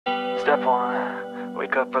Step 1,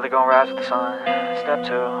 wake up early, gonna rise with the sun. Step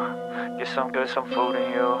 2, get some good, some food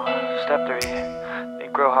in you. Step 3,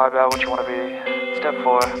 think real hard about what you wanna be. Step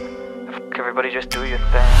 4, fuck everybody, just do your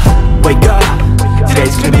thing. Wake up,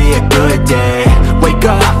 today's gonna be a good day. Wake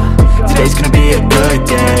up, today's gonna be a good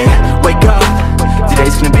day. Wake up,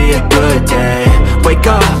 today's gonna be a good day. Wake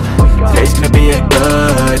up, today's gonna be a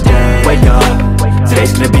good day. Wake up, today's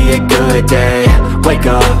gonna be a good day. Wake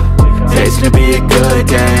up, today's gonna be a good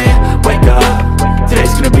day. Wake up,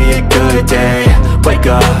 today's gonna be a good day. Wake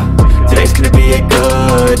up, today's gonna be a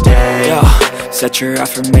good day. Yo, set your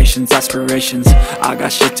affirmations, aspirations. I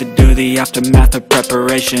got shit to do, the aftermath of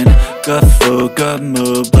preparation. Good food, good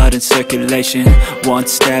mood, blood in circulation. One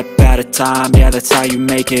step at a time, yeah, that's how you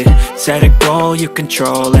make it. Set a goal you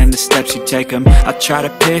control and the steps you take them. I try to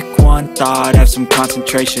pick one thought, have some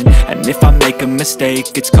concentration. And if I make a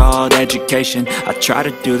mistake, it's called education. I try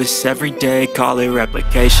to do this every day, call it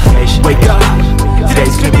replication. Wake up,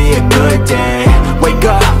 today's gonna be a good day. Wake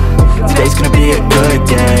up, today's gonna be a good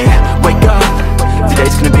day. Wake up,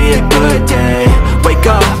 today's gonna be a good day. Wake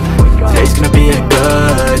up, today's gonna be a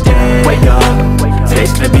good day. Wake up,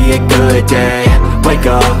 today's gonna be a good day. Wake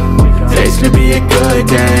up, today's gonna be a good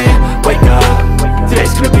day. Wake up,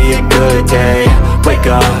 today's gonna be a good day. Wake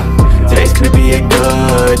up, today's gonna be a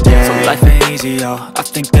good day. So life ain't easy, yo, I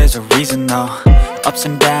think there's a reason though. Ups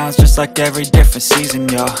and downs, just like every different season,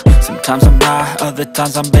 yo. Sometimes I'm high, other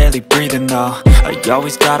times I'm barely breathing, though. I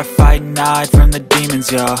always gotta fight and hide from the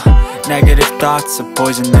demons, yo. Negative thoughts are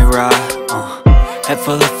poison, they rot. Head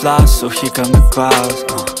full of flies, so here come the clouds.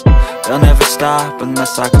 They'll never stop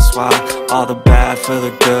unless I can swap all the bad for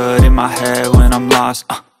the good in my head when I'm lost.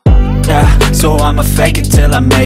 Yeah, so I'ma fake it till I make